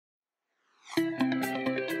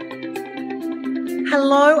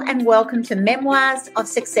Hello and welcome to Memoirs of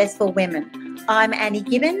Successful Women. I'm Annie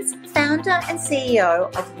Gibbins, founder and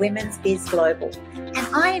CEO of Women's Biz Global, and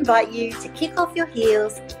I invite you to kick off your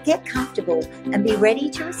heels, get comfortable, and be ready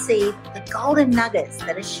to receive the golden nuggets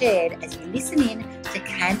that are shared as you listen in to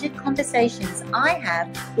candid conversations I have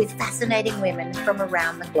with fascinating women from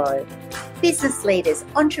around the globe. Business leaders,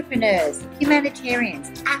 entrepreneurs,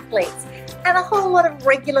 humanitarians, athletes, and a whole lot of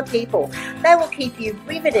regular people. They will keep you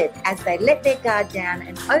riveted as they let their guard down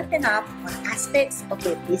and open up on aspects of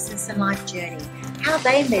their business and life journey, how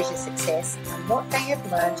they measure success, and what they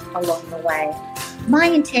have learned along the way. My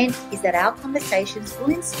intent is that our conversations will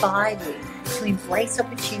inspire you to embrace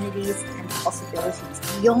opportunities and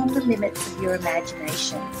possibilities beyond the limits of your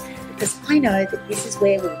imagination, because I know that this is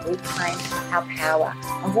where we reclaim our power.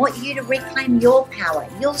 I want you to reclaim your power,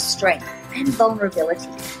 your strength and vulnerability,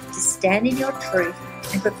 to stand in your truth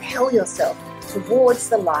and propel yourself towards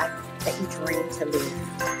the life that you dream to live.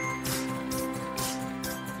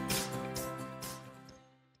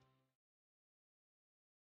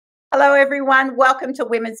 Hello, everyone. Welcome to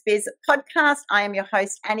Women's Biz Podcast. I am your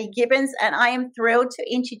host, Annie Gibbins, and I am thrilled to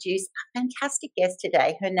introduce a fantastic guest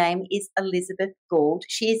today. Her name is Elizabeth Gould.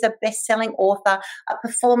 She is a best-selling author, a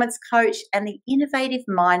performance coach, and the innovative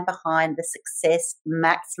mind behind the Success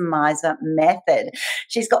Maximiser Method.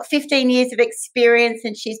 She's got 15 years of experience,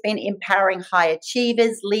 and she's been empowering high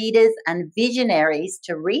achievers, leaders, and visionaries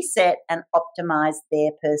to reset and optimize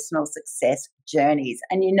their personal success journeys.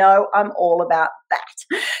 And you know, I'm all about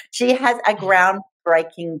that. She has a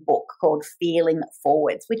groundbreaking book called Feeling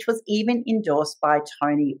Forwards, which was even endorsed by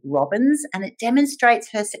Tony Robbins, and it demonstrates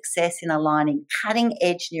her success in aligning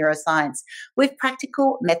cutting-edge neuroscience with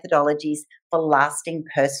practical methodologies for lasting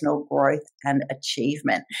personal growth and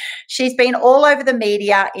achievement. She's been all over the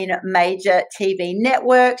media in major TV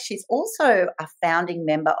networks. She's also a founding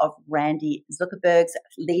member of Randy Zuckerberg's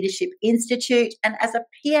Leadership Institute, and as a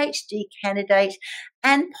PhD candidate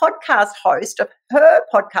and podcast host of her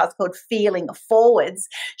podcast called Feeling Forwards,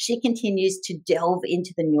 she continues to delve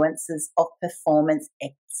into the nuances of performance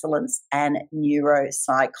excellence and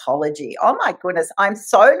neuropsychology. Oh my goodness, I'm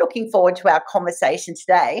so looking forward to our conversation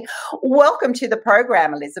today. Welcome to the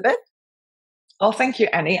program, Elizabeth. Oh, thank you,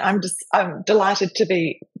 Annie. I'm delighted to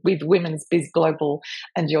be with Women's Biz Global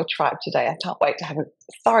and your tribe today. I can't wait to have a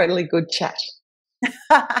thoroughly good chat.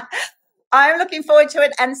 I'm looking forward to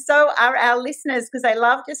it, and so are our listeners, because they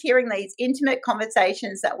love just hearing these intimate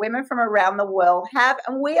conversations that women from around the world have.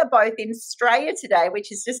 And we are both in Australia today, which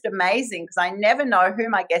is just amazing, because I never know who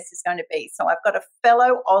my guest is going to be. So I've got a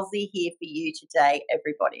fellow Aussie here for you today,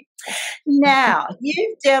 everybody. Now,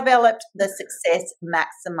 you've developed the Success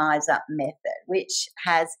Maximiser Method, which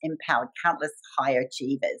has empowered countless high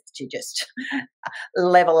achievers to just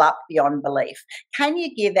level up beyond belief. Can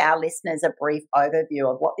you give our listeners a brief overview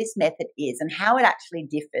of what this method is and how it actually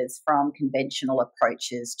differs from conventional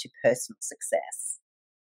approaches to personal success?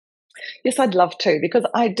 Yes, I'd love to, because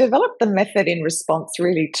I developed the method in response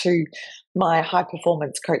really to my high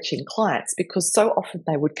performance coaching clients, because so often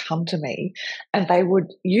they would come to me and they would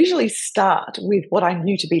usually start with what I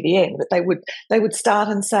knew to be the end, but they would start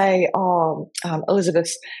and say,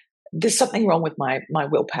 Elizabeth, there's something wrong with my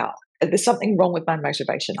willpower. There's something wrong with my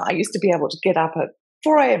motivation. I used to be able to get up at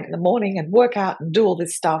 4 a.m. in the morning and work out and do all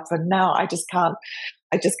this stuff, and now I just can't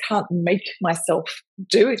make myself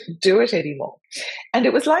do it anymore. And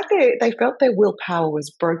it was like they felt their willpower was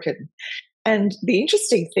broken. And the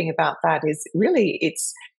interesting thing about that is really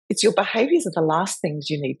it's your behaviors are the last things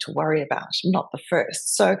you need to worry about, not the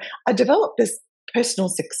first. So I developed this personal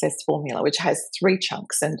success formula, which has 3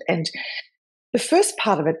 chunks, and the first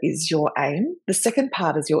part of it is your aim. The second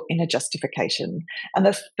part is your inner justification. And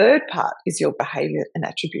the third part is your behavior and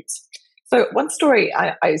attributes. So one story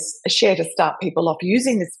I share to start people off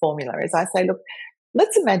using this formula is I say, look,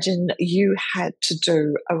 let's imagine you had to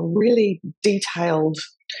do a really detailed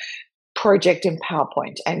project in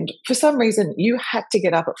PowerPoint. And for some reason, you had to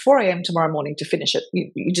get up at 4 a.m. tomorrow morning to finish it.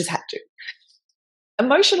 You just had to.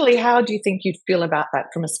 Emotionally, how do you think you'd feel about that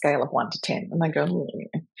from a scale of 1 to 10? And they go,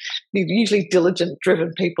 they're usually diligent,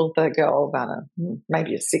 driven people. They go,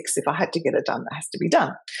 maybe a 6. If I had to get it done, it has to be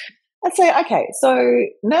done. I'd say, okay, so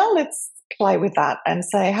now let's play with that and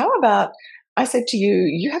say, how about I said to you,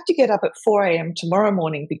 you have to get up at 4 a.m. tomorrow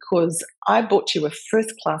morning because I bought you a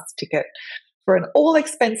first-class ticket for an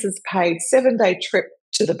all-expenses paid 7-day trip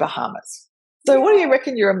to the Bahamas. So what do you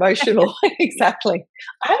reckon your emotional exactly?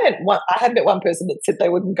 I hadn't met one person that said they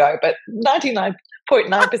wouldn't go, but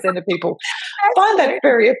 99.9% of people find that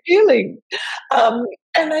very appealing. And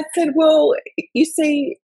I said, well, you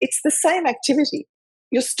see, it's the same activity.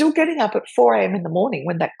 you're still getting up at 4 a.m. in the morning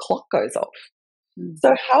when that clock goes off. Mm.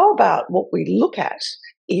 So how about what we look at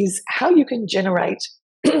is how you can generate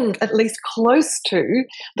at least close to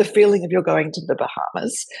the feeling of you're going to the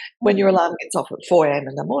Bahamas when your alarm gets off at 4 a.m.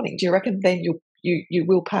 in the morning. Do you reckon then your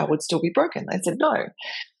willpower would still be broken? They said no.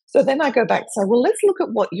 So then I go back and say, well, let's look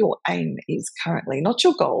at what your aim is currently, not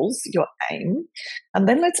your goals, your aim. And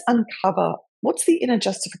then let's uncover what's the inner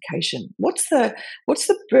justification? What's the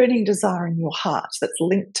burning desire in your heart that's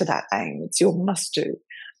linked to that aim? It's your must do.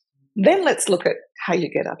 Then let's look at how you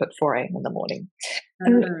get up at 4 a.m. in the morning.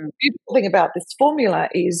 And the beautiful thing about this formula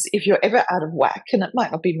is if you're ever out of whack, and it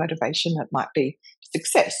might not be motivation, it might be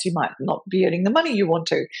success, you might not be earning the money you want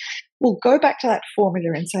to, we'll go back to that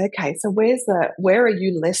formula and say, okay, so where are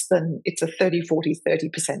you less than, it's a 30, 40,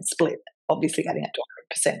 30% split, obviously adding up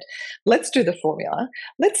to 100%. Let's do the formula.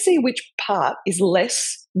 Let's see which part is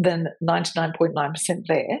less than 99.9%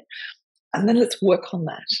 there, and then let's work on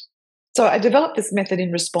that. So I developed this method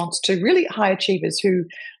in response to really high achievers who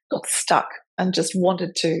got stuck and just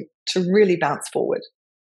wanted to really bounce forward.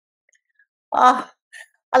 Oh,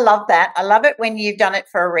 I love that. I love it when you've done it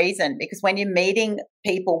for a reason, because when you're meeting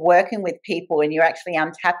people, working with people, and you're actually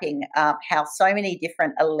untapping how so many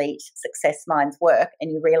different elite success minds work,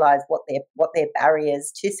 and you realize what their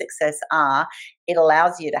barriers to success are, it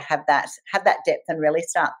allows you to have that depth and really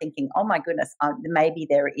start thinking, oh my goodness, maybe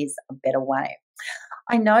there is a better way.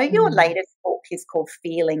 I know your latest book is called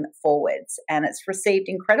Feeling Forwards, and it's received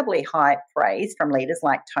incredibly high praise from leaders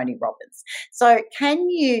like Tony Robbins. So can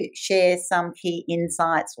you share some key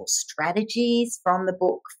insights or strategies from the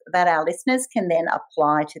book that our listeners can then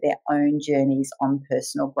apply to their own journeys on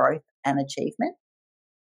personal growth and achievement?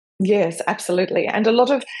 Yes, absolutely. And a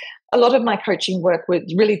lot of my coaching work was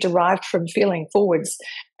really derived from Feeling Forwards.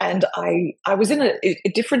 And I was in a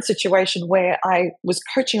different situation where I was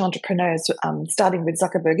coaching entrepreneurs, starting with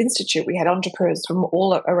Zuckerberg Institute. We had entrepreneurs from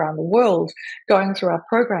all around the world going through our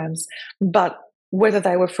programs, but whether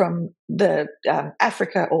they were from the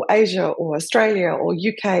Africa or Asia or Australia or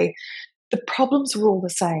UK, the problems were all the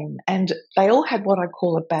same, and they all had what I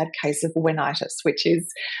call a bad case of whenitis, which is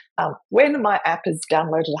when my app is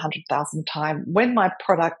downloaded 100,000 times, when my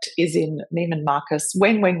product is in Neiman Marcus,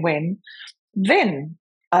 when, then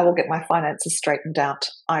I will get my finances straightened out.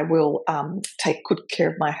 I will take good care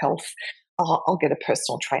of my health. I'll get a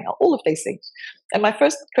personal trainer, all of these things. And my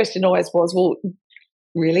first question always was, well,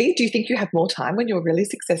 really? Do you think you have more time when you're really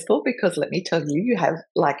successful? Because let me tell you, you have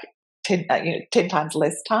like 10 times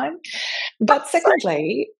less time. But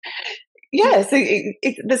secondly,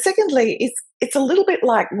 secondly, it's a little bit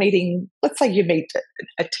like meeting, let's say you meet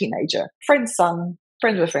a teenager, friend's son,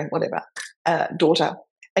 friend of a friend, whatever, daughter,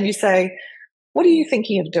 and you say, what are you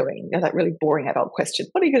thinking of doing? You know, that really boring adult question.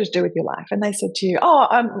 What are you going to do with your life? And they said to you, oh,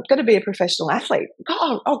 I'm going to be a professional athlete.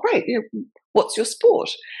 Oh, great. What's your sport?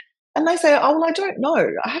 And they say, oh, well, I don't know.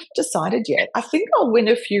 I haven't decided yet. I think I'll win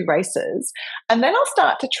a few races and then I'll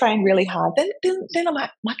start to train really hard. Then I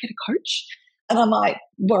might get a coach and I might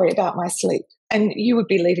worry about my sleep. And you would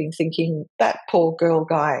be leaving thinking, that poor girl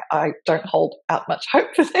guy, I don't hold out much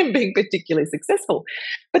hope for them being particularly successful.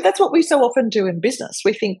 But that's what we so often do in business.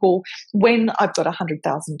 We think, well, when I've got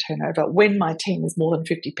 100,000 turnover, when my team is more than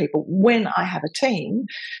 50 people, when I have a team,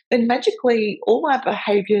 then magically all my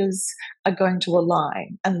behaviors are going to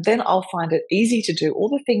align. And then I'll find it easy to do all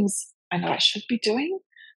the things I know I should be doing,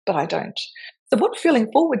 but I don't. So what Feeling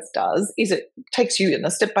Forwards does is it takes you in a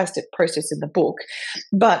step-by-step process in the book,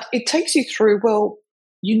 but it takes you through, well,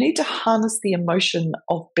 you need to harness the emotion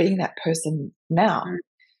of being that person now.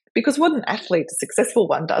 Because what an athlete, a successful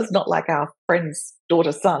one, does, not like our friend's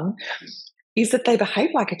daughter's son, is that they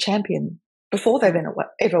behave like a champion before they've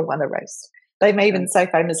ever won a race. They may even say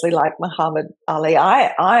famously, like Muhammad Ali,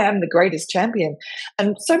 I am the greatest champion.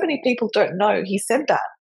 And so many people don't know he said that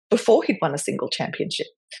before he'd won a single championship.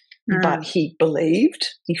 But he believed,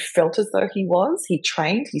 he felt as though he was, he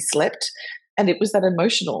trained, he slept, and it was that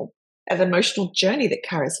emotional journey that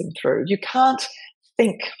carries him through. You can't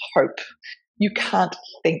think hope. You can't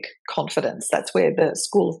think confidence. That's where the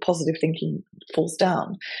school of positive thinking falls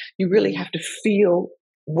down. You really have to feel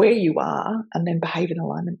where you are and then behave in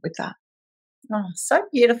alignment with that. Oh, so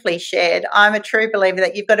beautifully shared. I'm a true believer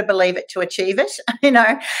that you've got to believe it to achieve it.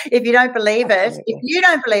 If you don't believe it, if you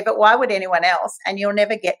don't believe it, why would anyone else? And you'll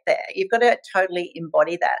never get there. You've got to totally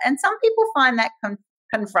embody that. And some people find that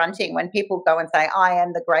confronting when people go and say, I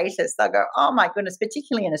am the greatest. They'll go, oh my goodness,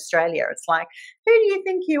 particularly in Australia. It's like, Who do you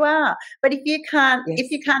think you are? But if you can't, Yes.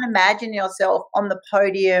 if you can't imagine yourself on the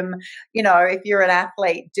podium, if you're an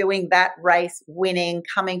athlete doing that race, winning,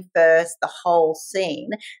 coming first, the whole scene,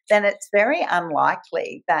 then it's very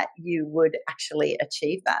unlikely that you would actually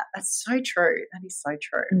achieve that. That's so true. That is so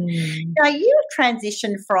true. Mm. Now, you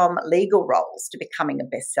transitioned from legal roles to becoming a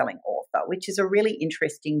best-selling author, which is a really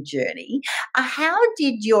interesting journey. How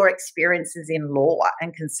did your experiences in law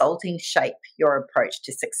and consulting shape your approach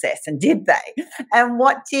to success, and did they? And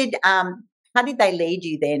how did they lead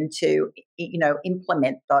you then to,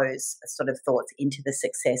 implement those sort of thoughts into the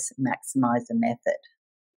Success Maximiser method?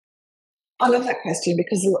 I love that question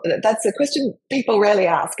because that's a question people rarely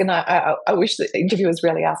ask, and I wish that interviewers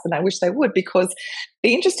rarely ask, and I wish they would, because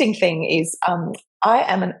the interesting thing is I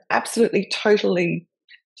am an absolutely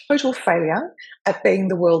total failure at being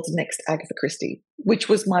the world's next Agatha Christie, which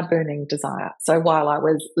was my burning desire. So while I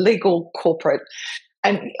was legal, corporate,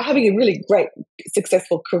 and having a really great,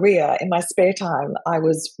 successful career, in my spare time, I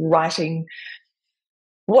was writing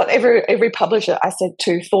whatever every publisher I said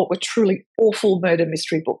to thought were truly awful murder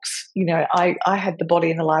mystery books. I had the body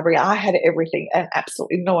in the library, I had everything, and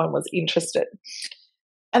absolutely no one was interested.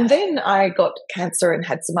 And then I got cancer and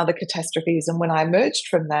had some other catastrophes. And when I emerged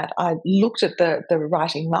from that, I looked at the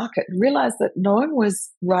writing market and realized that no one was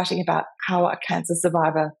writing about how a cancer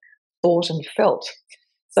survivor thought and felt.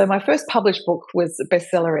 So my first published book was a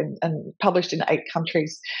bestseller and published in 8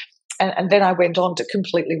 countries. And then I went on to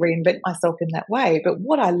completely reinvent myself in that way. But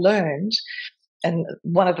what I learned, and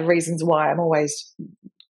one of the reasons why I'm always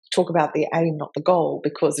talk about the aim, not the goal,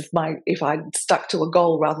 because if I'd stuck to a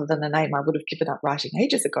goal rather than an aim, I would have given up writing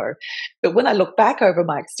ages ago. But when I look back over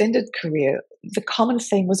my extended career, the common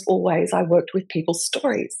theme was always I worked with people's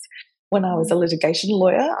stories. When I was a litigation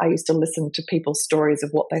lawyer, I used to listen to people's stories of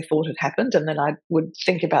what they thought had happened, and then I would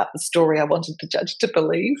think about the story I wanted the judge to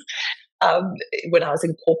believe. When I was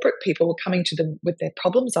in corporate, people were coming to them with their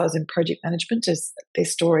problems. I was in project management as their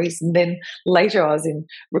stories. And then later I was in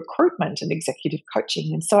recruitment and executive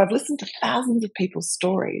coaching. And so I've listened to thousands of people's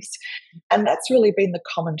stories. And that's really been the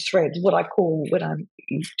common thread, what I call, when I'm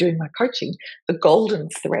doing my coaching, the golden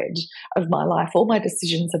thread of my life. All my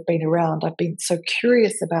decisions have been around. I've been so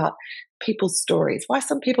curious about people's stories, why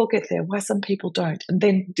some people get there, why some people don't. And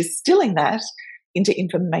then distilling that into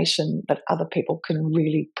information that other people can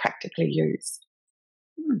really practically use.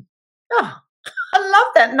 Oh, I love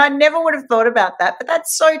that. And I never would have thought about that, but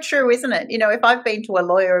that's so true, isn't it? If I've been to a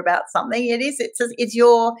lawyer about something, it's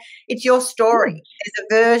your story. There's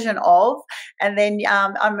a version of, and then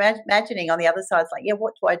I'm imagining on the other side, it's like, yeah,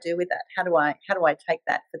 what do I do with that? How do I take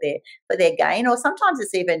that for their gain? Or sometimes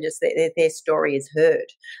it's even just that their story is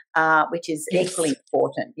heard, which is equally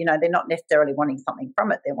important. They're not necessarily wanting something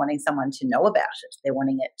from it. They're wanting someone to know about it. They're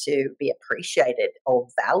wanting it to be appreciated or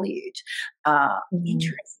valued.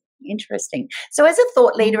 Interesting. So, as a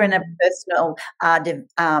thought leader in a personal,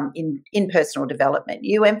 in personal development,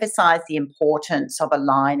 you emphasise the importance of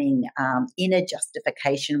aligning inner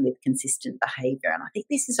justification with consistent behaviour, and I think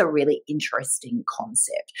this is a really interesting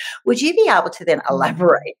concept. Would you be able to then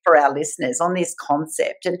elaborate for our listeners on this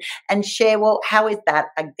concept and share, well, how is that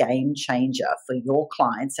a game changer for your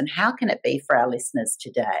clients, and how can it be for our listeners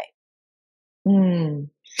today?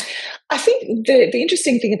 I think the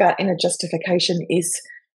interesting thing about inner justification is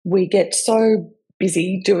we get so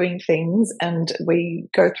busy doing things and we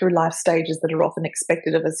go through life stages that are often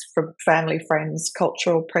expected of us from family, friends,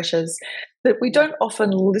 cultural pressures, that we don't often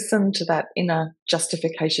listen to that inner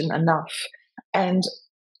justification enough. And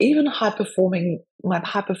even my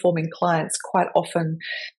high-performing clients, quite often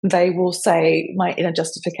they will say, my inner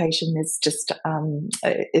justification is just,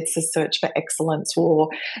 it's a search for excellence. Or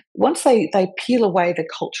once they peel away the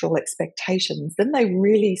cultural expectations, then they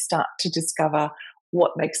really start to discover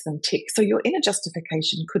what makes them tick. So your inner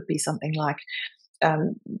justification could be something like,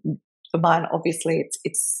 for mine, obviously,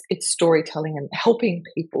 it's storytelling and helping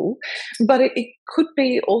people, but it could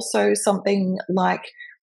be also something like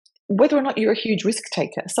whether or not you're a huge risk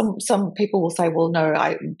taker. Some people will say, well, no,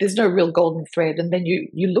 there's no real golden thread. And then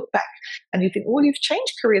you look back and you think, well, you've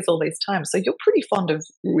changed careers all these times, so you're pretty fond of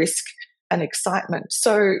risk and excitement.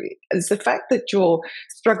 So it's the fact that you're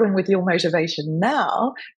struggling with your motivation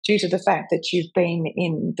now due to the fact that you've been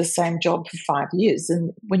in the same job for 5 years.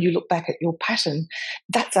 And when you look back at your pattern,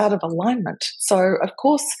 that's out of alignment. So of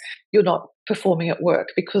course you're not performing at work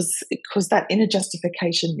because that inner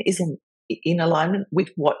justification isn't in alignment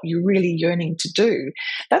with what you're really yearning to do.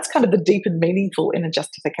 That's kind of the deep and meaningful inner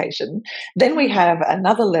justification. Then we have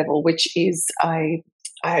another level, which is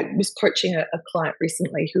I was coaching a client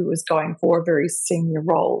recently who was going for a very senior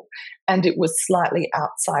role, and it was slightly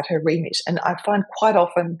outside her remit. And I find quite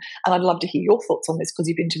often, and I'd love to hear your thoughts on this because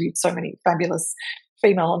you've interviewed so many fabulous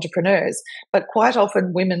female entrepreneurs, but quite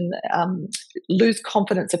often women lose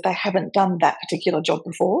confidence if they haven't done that particular job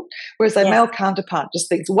before, whereas their male counterpart just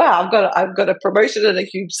thinks, "Wow, I've got a promotion and a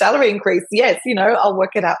huge salary increase. Yes, I'll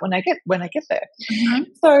work it out when I get there." Mm-hmm.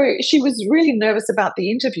 So she was really nervous about the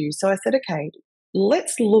interview. So I said, "Okay,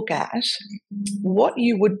 let's look at what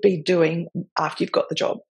you would be doing after you've got the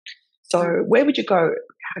job. So where would you go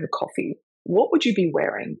have a coffee? What would you be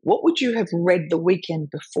wearing? What would you have read the weekend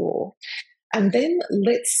before? And then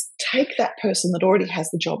let's take that person that already has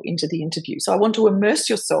the job into the interview." So I want to immerse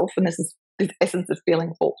yourself, and this is the essence of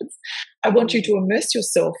feeling forwards. I want you to immerse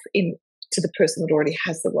yourself into the person that already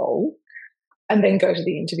has the role, and then go to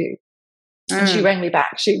the interview. And she rang me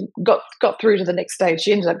back. She got through to the next stage.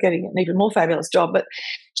 She ended up getting an even more fabulous job. But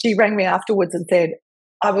she rang me afterwards and said,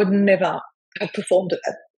 "I would never have performed at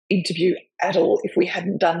that interview at all if we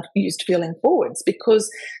hadn't used feeling forwards, because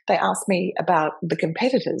they asked me about the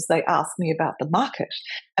competitors, they asked me about the market,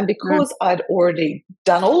 and because I'd already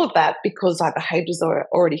done all of that, because I behaved as though I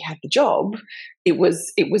already had the job, it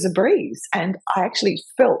was a breeze, and I actually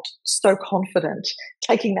felt so confident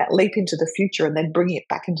taking that leap into the future and then bringing it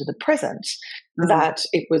back into the present that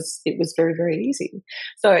it was very, very easy."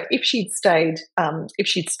 So if she'd stayed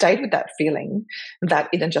with that feeling, that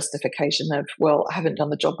inner justification of, well, I haven't done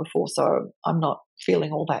the job before, so I'm not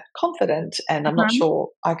feeling all that confident and I'm not sure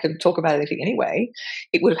I can talk about anything anyway,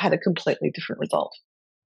 it would have had a completely different result.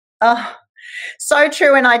 Oh, so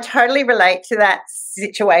true, and I totally relate to that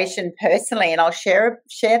situation personally, and I'll share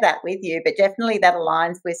that with you. But definitely, that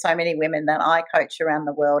aligns with so many women that I coach around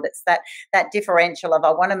the world. It's that differential of, I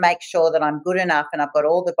want to make sure that I'm good enough and I've got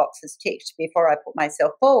all the boxes ticked before I put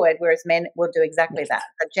myself forward. Whereas men will do exactly that.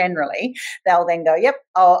 But generally, they'll then go, "Yep,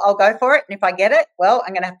 I'll go for it, and if I get it, well,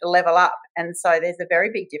 I'm going to have to level up." And so there's a very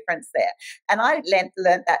big difference there. And I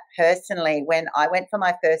learned that personally when I went for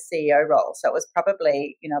my first CEO role. So it was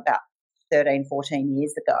probably about 13, 14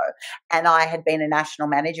 years ago. And I had been a national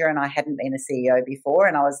manager and I hadn't been a CEO before.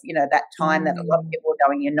 And I was, that time that a lot of people were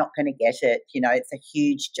going, "You're not going to get it. It's a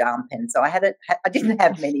huge jump." And so I didn't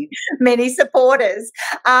have many supporters.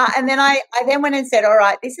 And then I then went and said, "All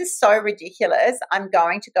right, this is so ridiculous. I'm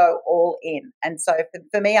going to go all in." And so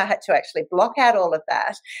for me, I had to actually block out all of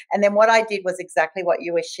that. And then what I did was exactly what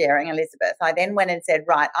you were sharing, Elizabeth. I then went and said,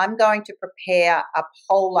 "Right, I'm going to prepare a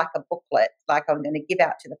poll, like a booklet, like I'm going to give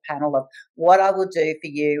out to the panel of what I will do for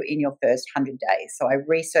you in your first 100 days." So I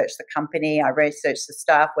researched the company, I researched the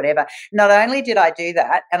staff, whatever. Not only did I do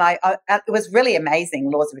that, and it was really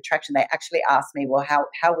amazing, laws of attraction. They actually asked me, "Well,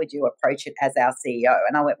 how would you approach it as our CEO?"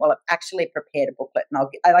 And I went, "Well, I've actually prepared a booklet," and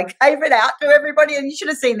I gave it out to everybody, and you should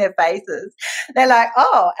have seen their faces. They're like,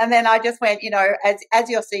 "Oh," and then I just went, as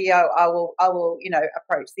your CEO, I will,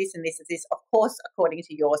 approach this and this and this, of course, according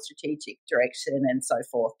to your strategic direction and so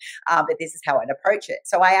forth. But this is how I'd approach it.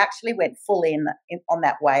 So I actually went full in on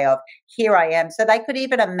that way of, here I am. So they could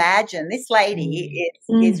even imagine this lady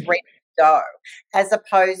is ready to go, as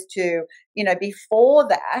opposed to, before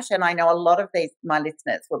that. And I know a lot of my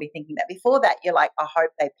listeners will be thinking that before that, you're like, "I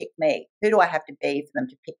hope they pick me. Who do I have to be for them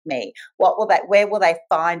to pick me? Where will they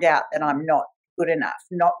find out that I'm not good enough,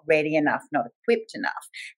 not ready enough, not equipped enough?"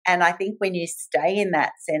 And I think when you stay in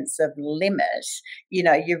that sense of limit,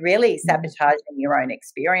 you're really sabotaging your own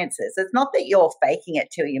experiences. It's not that you're faking it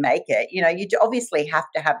till you make it. You obviously have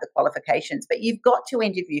to have the qualifications, but you've got to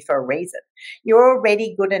interview for a reason. You're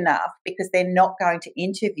already good enough because they're not going to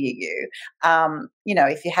interview you,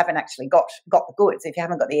 if you haven't actually got the goods, if you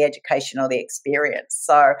haven't got the education or the experience.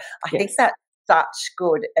 So I think that such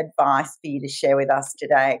good advice for you to share with us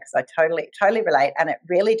today, because I totally relate, and it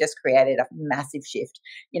really just created a massive shift,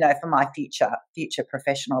 for my future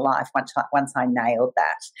professional life once I nailed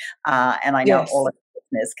that, and I know all of the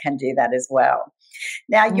listeners can do that as well.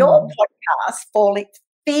 Now, your podcast,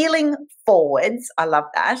 Feeling Forwards, I love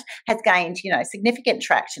that, has gained, significant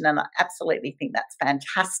traction, and I absolutely think that's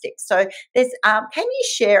fantastic. So there's, can you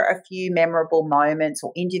share a few memorable moments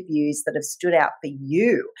or interviews that have stood out for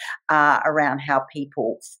you around how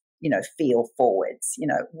people, feel forwards?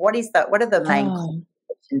 What are the main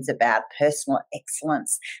questions about personal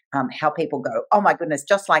excellence, how people go, "Oh my goodness,"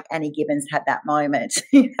 just like Annie Gibbins had that moment.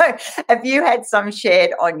 Have you had some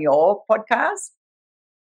shared on your podcast?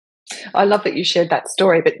 I love that you shared that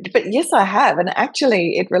story, but yes, I have, and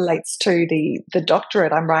actually, it relates to the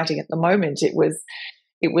doctorate I'm writing at the moment. It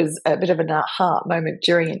was a bit of an aha moment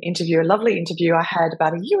during an interview, a lovely interview I had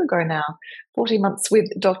about a year ago now, 14 months, with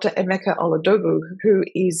Dr. Emeka Oladogu, who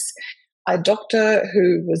is a doctor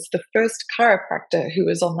who was the first chiropractor who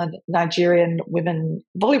was on the Nigerian women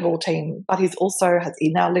volleyball team, but he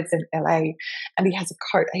now lives in LA, and he has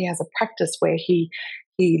a practice where he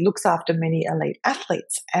looks after many elite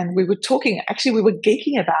athletes. And we were geeking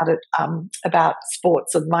about it, about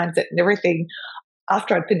sports and mindset and everything,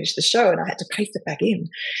 after I'd finished the show, and I had to paste it back in.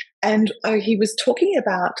 And he was talking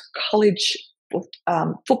about college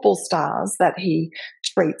football stars that he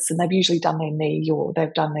treats, and they've usually done their knee or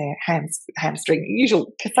they've done their hamstring,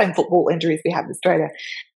 usual same football injuries we have in Australia.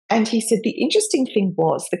 And he said the interesting thing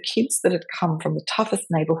was the kids that had come from the toughest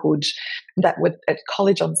neighbourhood, that were at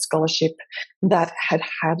college on scholarship, that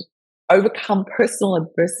had overcome personal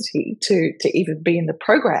adversity to even be in the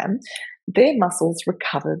program, their muscles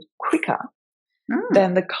recovered quicker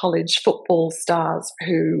than the college football stars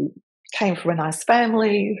who came from a nice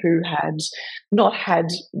family, who had not had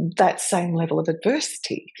that same level of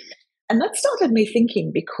adversity. And that started me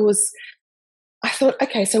thinking, because I thought,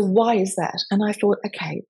 okay, so why is that? And I thought,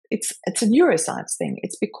 okay, it's a neuroscience thing.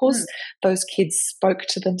 It's because those kids spoke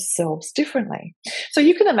to themselves differently. So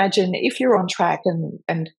you can imagine if you're on track,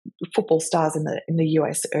 and football stars in the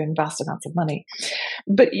US earn vast amounts of money,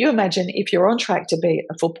 but you imagine if you're on track to be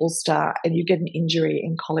a football star and you get an injury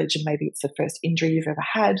in college, and maybe it's the first injury you've ever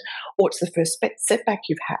had, or it's the first setback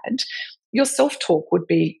you've had, your self-talk would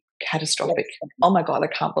be catastrophic. Oh my God, I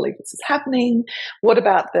can't believe this is happening. What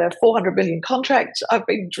about the 400 million contract I've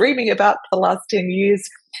been dreaming about for the last 10 years?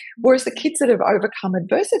 Whereas the kids that have overcome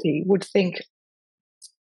adversity would think,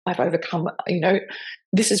 I've overcome,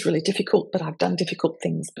 this is really difficult, but I've done difficult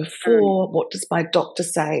things before. What does my doctor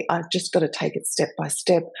say? I've just got to take it step by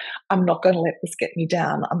step. I'm not going to let this get me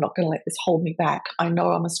down. I'm not going to let this hold me back. I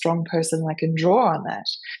know I'm a strong person and I can draw on that.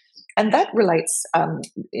 And that relates,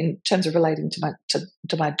 in terms of relating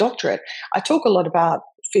to my doctorate, I talk a lot about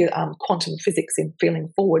quantum physics in Feeling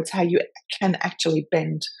Forwards, how you can actually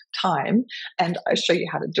bend time. And I show you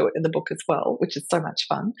how to do it in the book as well, which is so much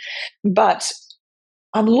fun. But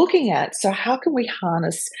I'm looking at, so how can we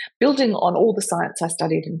harness, building on all the science I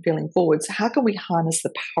studied in Feeling Forwards, how can we harness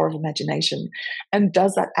the power of imagination? And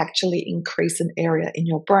does that actually increase an area in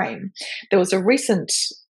your brain? There was a recent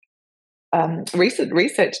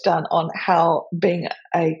research done on how being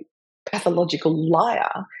a pathological liar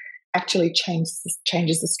actually changes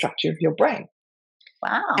the structure of your brain.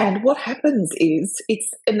 Wow. And what happens is,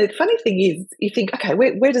 and the funny thing is, you think, okay,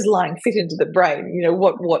 where does lying fit into the brain?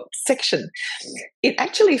 What section? It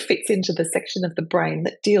actually fits into the section of the brain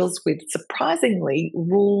that deals with, surprisingly,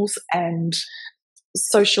 rules and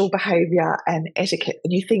social behaviour and etiquette.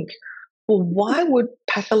 And you think, well, why would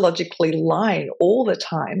pathologically lying all the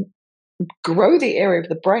time grow the area of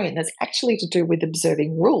the brain that's actually to do with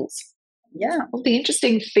observing rules? Yeah. Well, the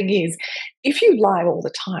interesting thing is, if you lie all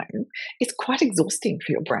the time, it's quite exhausting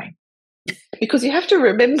for your brain, because you have to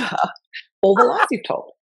remember all the lies you've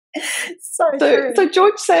told. So true. So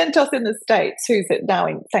George Santos in the States, who's now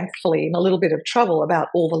thankfully in a little bit of trouble about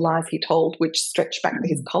all the lies he told, which stretch back to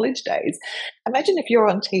his college days. Imagine if you're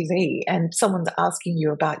on TV and someone's asking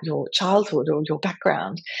you about your childhood or your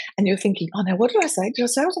background, and you're thinking, oh no, what did I say? Did I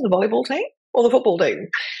say I was on the volleyball team or the football team?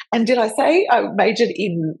 And did I say I majored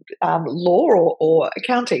in law or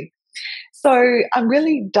accounting? So I'm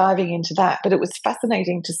really diving into that, but it was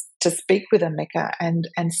fascinating to speak with Emeka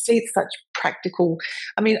and see such practical.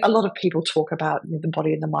 I mean, a lot of people talk about the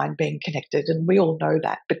body and the mind being connected, and we all know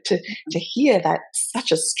that. But to hear that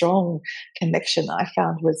such a strong connection, I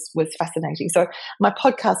found was fascinating. So my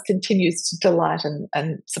podcast continues to delight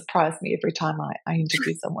and surprise me every time I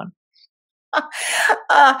interview someone.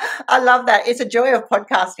 I love that. It's a joy of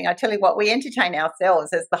podcasting. I tell you what, we entertain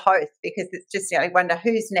ourselves as the host, because it's just, I wonder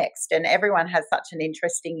who's next, and everyone has such an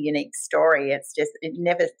interesting, unique story. It's just, it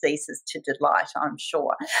never ceases to delight, I'm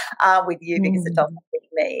sure, with you, because it doesn't with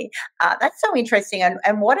me. That's so interesting.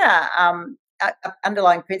 And what a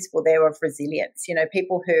underlying principle there of resilience.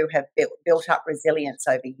 People who have built up resilience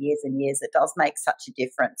over years and years, it does make such a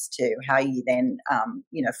difference to how you then,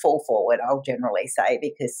 fall forward, I'll generally say,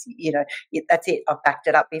 because, that's it. I've backed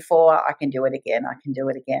it up before. I can do it again. I can do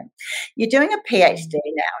it again. You're doing a PhD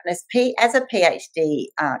now, and as a PhD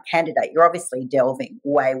candidate, you're obviously delving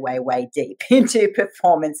way, way, way deep into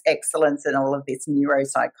performance excellence and all of this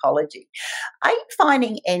neuropsychology. Are you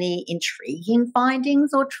finding any intriguing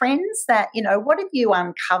findings or trends that, what have you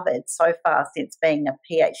uncovered so far since being a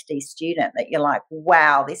PhD student that you're like,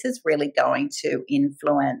 wow, this is really going to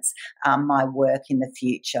influence my work in the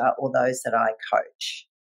future or those that I coach?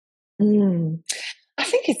 I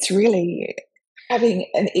think it's really having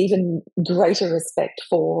an even greater respect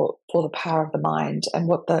for the power of the mind and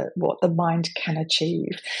what the mind can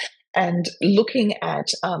achieve. and looking at,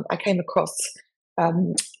 I came across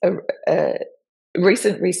a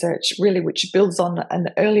recent research really which builds on an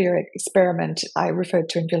earlier experiment I referred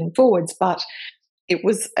to in Feeling Forwards, but it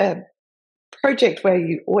was a project where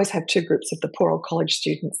you always have two groups of the poor old college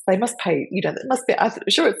students. They must pay, that must be, I'm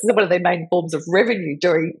sure it's one of their main forms of revenue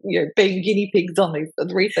doing, being guinea pigs on these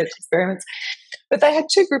research experiments. But they had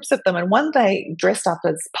two groups of them, and one they dressed up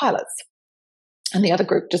as pilots, and the other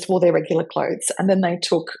group just wore their regular clothes. And then they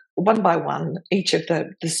took one by one each of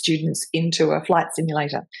the students into a flight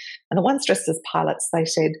simulator. And the ones dressed as pilots, they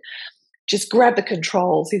said, just grab the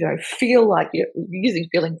controls, feel like you're using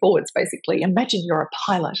Feeling Forwards, basically. Imagine you're a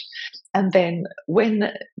pilot. And then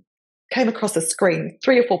when came across a screen,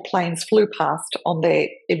 3 or 4 planes flew past on their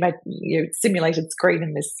simulated screen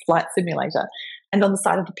in this flight simulator. And on the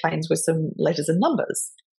side of the planes were some letters and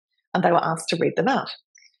numbers. And they were asked to read them out.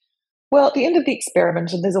 Well, at the end of the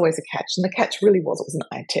experiment, and there's always a catch, and the catch really it was an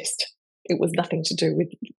eye test. It was nothing to do with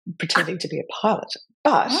pretending to be a pilot.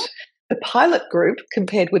 But the pilot group,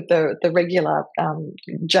 compared with the regular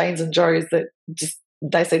Janes and Joes that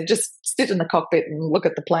they said just sit in the cockpit and look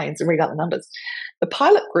at the planes and read out the numbers, the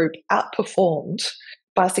pilot group outperformed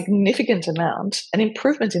by a significant amount an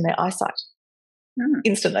improvement in their eyesight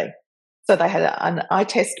instantly. So they had an eye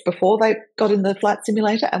test before they got in the flight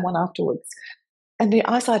simulator and one afterwards. And the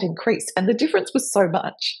eyesight increased. And the difference was so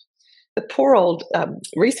much. The poor old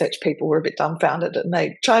research people were a bit dumbfounded, and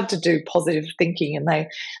they tried to do positive thinking, and they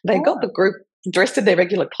got the group dressed in their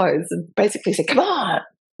regular clothes and basically said, come on,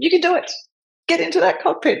 you can do it. Get into that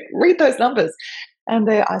cockpit, read those numbers. And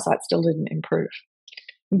their eyesight still didn't improve.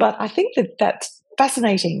 But I think that's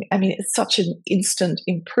fascinating. I mean, it's such an instant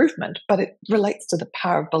improvement, but it relates to the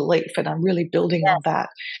power of belief. And I'm really building on that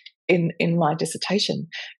in my dissertation,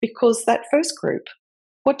 because that first group,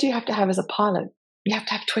 what do you have to have as a pilot? You have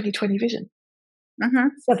to have 20/20 vision.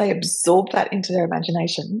 So they absorbed that into their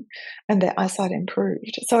imagination and their eyesight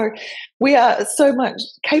improved. So we are so much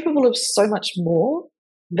capable of so much more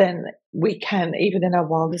than we can even in our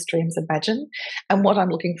wildest dreams imagine. And what I'm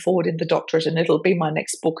looking forward in the doctorate, and it'll be my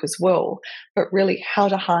next book as well, but really how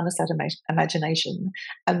to harness that imagination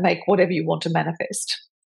and make whatever you want to manifest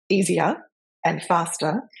easier and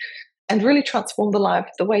faster, and really transform the life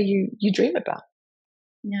the way you dream about.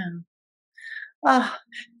 Yeah. Oh,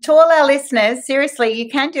 to all our listeners, seriously, you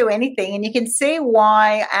can do anything, and you can see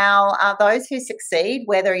why those who succeed,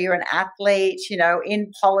 whether you're an athlete,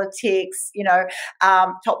 in politics,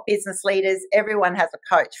 top business leaders, everyone has a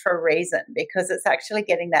coach for a reason, because it's actually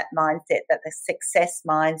getting that mindset, that the success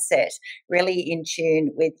mindset, really in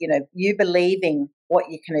tune with, you believing what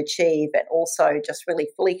you can achieve, and also just really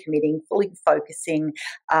fully committing, fully focusing,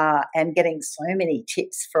 and getting so many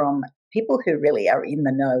tips from people who really are in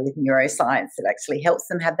the know with neuroscience that actually helps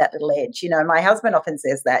them have that little edge. My husband often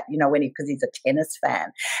says that, because he's a tennis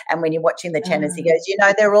fan. And when you're watching the tennis, he goes,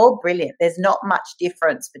 they're all brilliant. There's not much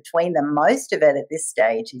difference between them. Most of it at this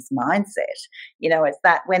stage is mindset. It's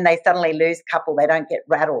that when they suddenly lose a couple, they don't get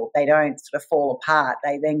rattled. They don't sort of fall apart.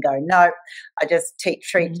 They then go, no, I just treat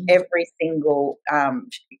every single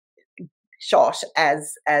shot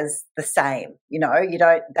as the same.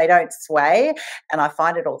 They don't sway, and I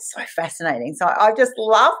find it all so fascinating. So I just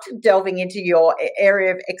loved delving into your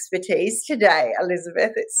area of expertise today,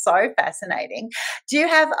 Elizabeth. It's so fascinating. Do you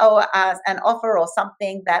have an offer or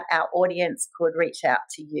something that our audience could reach out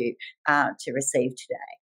to you to receive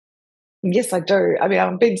today? Yes, I do. I mean,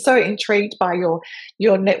 I've been so intrigued by your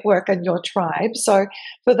network and your tribe. So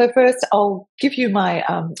for the first, I'll give your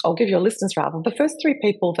listeners the first 3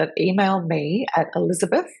 people that email me at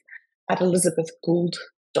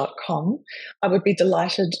elizabethgould.com, I would be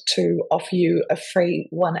delighted to offer you a free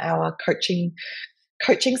 1-hour coaching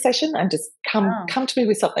session, and just come to me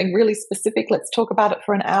with something really specific. Let's talk about it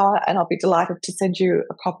for an hour, and I'll be delighted to send you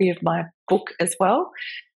a copy of my book as well.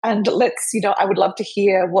 And I would love to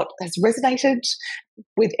hear what has resonated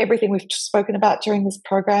with everything we've spoken about during this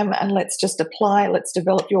program. And let's just apply, let's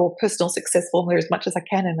develop your personal success formula as much as I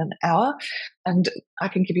can in an hour. And I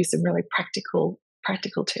can give you some really practical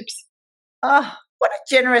tips. Oh, what a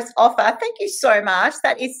generous offer. Thank you so much.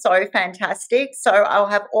 That is so fantastic. So I'll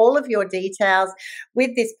have all of your details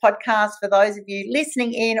with this podcast for those of you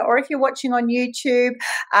listening in, or if you're watching on YouTube,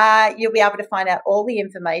 you'll be able to find out all the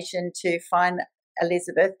information to find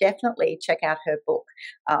Elizabeth. Definitely check out her book,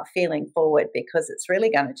 Feeling Forward, because it's really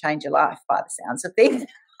going to change your life by the sounds of things.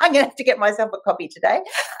 I'm going to have to get myself a copy today.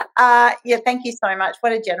 Thank you so much.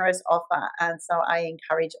 What a generous offer. And so I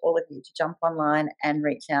encourage all of you to jump online and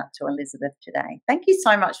reach out to Elizabeth today. Thank you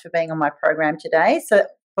so much for being on my program today. So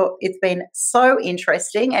It's been so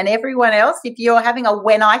interesting. And everyone else, if you're having a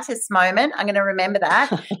whenitis moment, I'm going to remember that.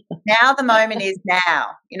 Now the moment is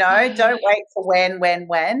now. Don't wait for when.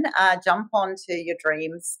 Jump onto your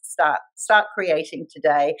dreams. Start creating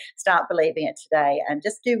today. Start believing it today, and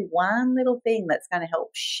just do one little thing that's going to help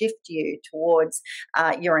shift you towards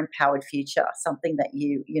your empowered future. Something that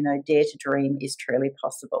you dare to dream is truly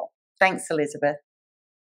possible. Thanks, Elizabeth.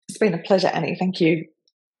 It's been a pleasure, Annie. Thank you.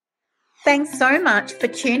 Thanks so much for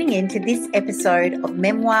tuning in to this episode of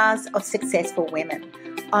Memoirs of Successful Women.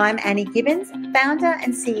 I'm Annie Gibbins, founder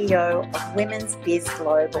and CEO of Women's Biz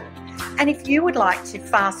Global. And if you would like to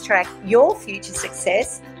fast track your future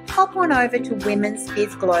success, hop on over to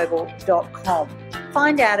womensbizglobal.com.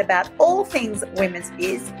 Find out about all things Women's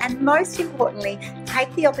Biz, and most importantly,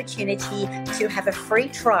 take the opportunity to have a free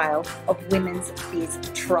trial of Women's Biz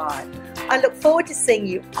Tribe. I look forward to seeing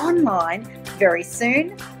you online very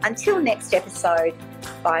soon. Until next episode,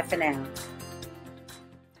 bye for now.